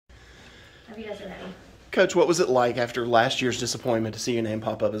Have you guys been ready? Coach, what was it like after last year's disappointment to see your name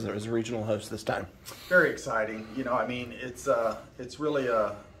pop up as a regional host this time? Very exciting. You know, I mean, it's really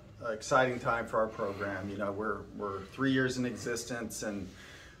a exciting time for our program. You know, we're 3 years in existence and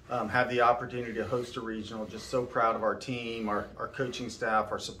have the opportunity to host a regional. Just so proud of our team, our coaching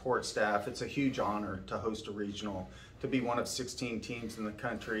staff, our support staff. It's a huge honor to host a regional, to be one of 16 teams in the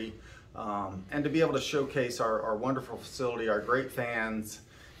country, and to be able to showcase our wonderful facility, our great fans,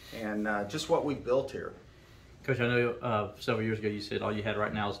 and just what we've built here. Coach, I know several years ago you said all you had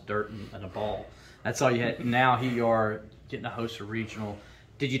right now is dirt and a ball. That's all you had. Now here you are getting to host a regional.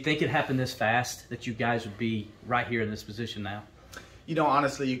 Did you think it happened this fast, that you guys would be right here in this position now? You know,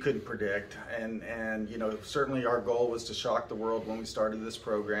 honestly, you couldn't predict. And you know, certainly our goal was to shock the world when we started this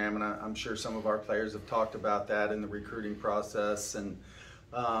program. And I'm sure some of our players have talked about that in the recruiting process. And,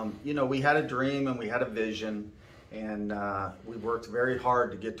 you know, we had a dream and we had a vision. And we worked very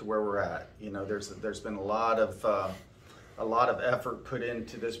hard to get to where we're at. You know, there's been a lot of effort put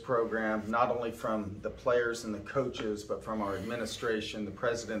into this program, not only from the players and the coaches, but from our administration, the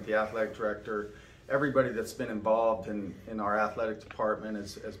president, the athletic director, everybody that's been involved in our athletic department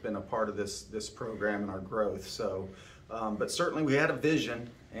has been a part of this program and our growth. So, but certainly we had a vision,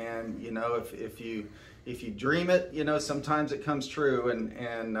 and you know, if you dream it, you know, sometimes it comes true,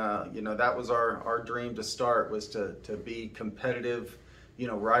 and you know, that was our dream to start, was to be competitive, you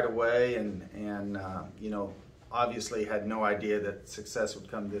know, right away, and you know, obviously had no idea that success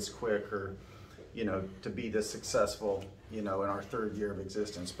would come this quick, or you know, to be this successful, you know, in our 3rd year of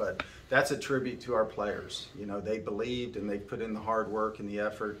existence. But that's a tribute to our players. You know, they believed and they put in the hard work and the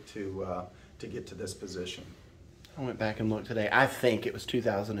effort to get to this position. I went back and looked today. I think it was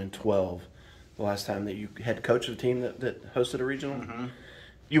 2012. The last time that you head coach of a team that hosted a regional. Mm-hmm.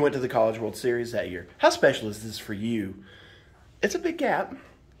 You went to the College World Series that year. How special is this for you? It's a big gap,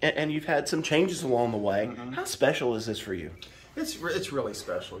 and you've had some changes along the way. Mm-hmm. How special is this for you? It's really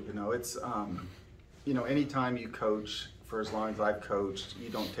special. You know, it's you know, anytime you coach, for as long as I've coached, you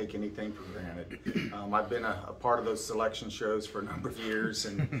don't take anything for granted. I've been a part of those selection shows for a number of years,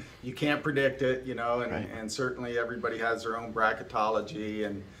 and you can't predict it. You know, and, right. And certainly everybody has their own bracketology,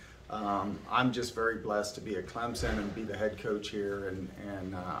 and I'm just very blessed to be at Clemson and be the head coach here,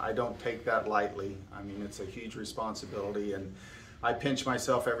 and I don't take that lightly. I mean, it's a huge responsibility, and I pinch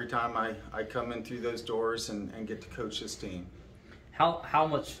myself every time I come in through those doors and get to coach this team. How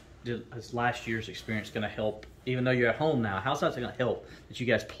much is last year's experience going to help, even though you're at home now? How's that going to help that you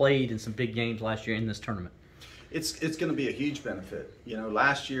guys played in some big games last year in this tournament? It's going to be a huge benefit. You know,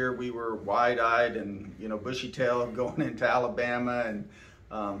 last year we were wide-eyed and, you know, bushy-tailed going into Alabama, and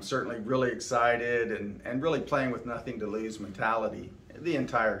certainly really excited and really playing with nothing to lose mentality the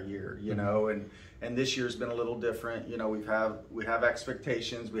entire year, you know, and this year's been a little different. You know, we have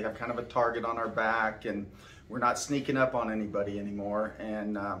expectations, we have kind of a target on our back, and we're not sneaking up on anybody anymore,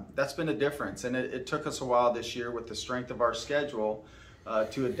 and that's been a difference. And it took us a while this year with the strength of our schedule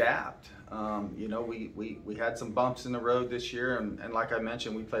to adapt. You know, we had some bumps in the road this year, and like I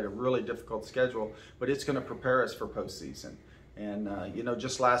mentioned, we played a really difficult schedule, but it's going to prepare us for postseason. And, you know,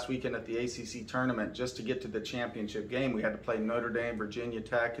 just last weekend at the ACC tournament, just to get to the championship game, we had to play Notre Dame, Virginia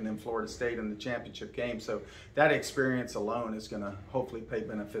Tech, and then Florida State in the championship game. So that experience alone is going to hopefully pay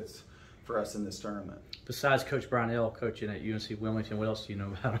benefits for us in this tournament. Besides Coach Brownell coaching at UNC Wilmington, what else do you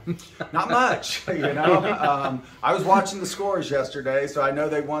know about him? Not much, you know. I was watching the scores yesterday, so I know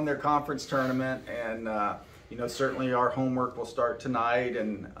they won their conference tournament, and you know, certainly our homework will start tonight,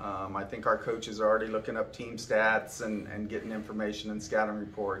 and I think our coaches are already looking up team stats and getting information and scouting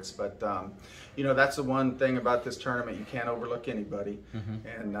reports. But you know, that's the one thing about this tournament: you can't overlook anybody. Mm-hmm.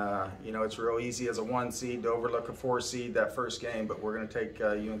 And you know, it's real easy as a 1 seed to overlook a 4 seed that first game. But we're going to take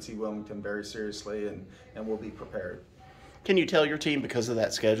UNC Wilmington very seriously, and we'll be prepared. Can you tell your team, because of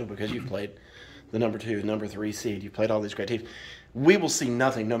that schedule, because you've played the number 2, number 3 seed, you've played all these great teams, we will see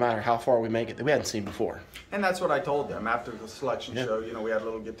nothing, no matter how far we make it, that we hadn't seen before? And that's what I told them after the selection show. You know, we had a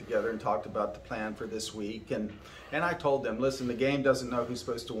little get together and talked about the plan for this week, and I told them, listen, the game doesn't know who's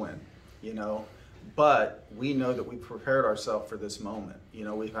supposed to win, you know, but we know that we've prepared ourselves for this moment. You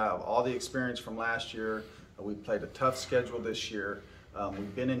know, we have all the experience from last year. We played a tough schedule this year.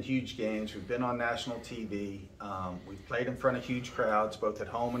 We've been in huge games. We've been on national TV. We've played in front of huge crowds, both at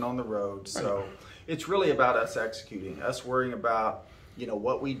home and on the road. So it's really about us executing, us worrying about, you know,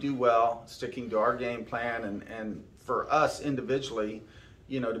 what we do well, sticking to our game plan, and for us individually,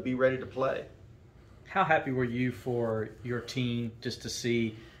 you know, to be ready to play. How happy were you for your team just to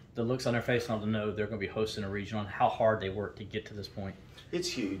see the looks on their face and to know they're going to be hosting a regional, and how hard they worked to get to this point? It's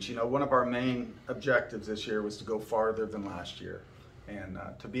huge. You know, one of our main objectives this year was to go farther than last year. And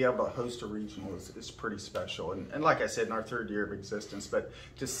to be able to host a regional is pretty special. And like I said, in our 3rd year of existence, but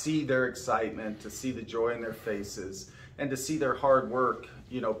to see their excitement, to see the joy in their faces, and to see their hard work,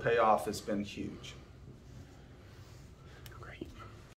 pay off has been huge.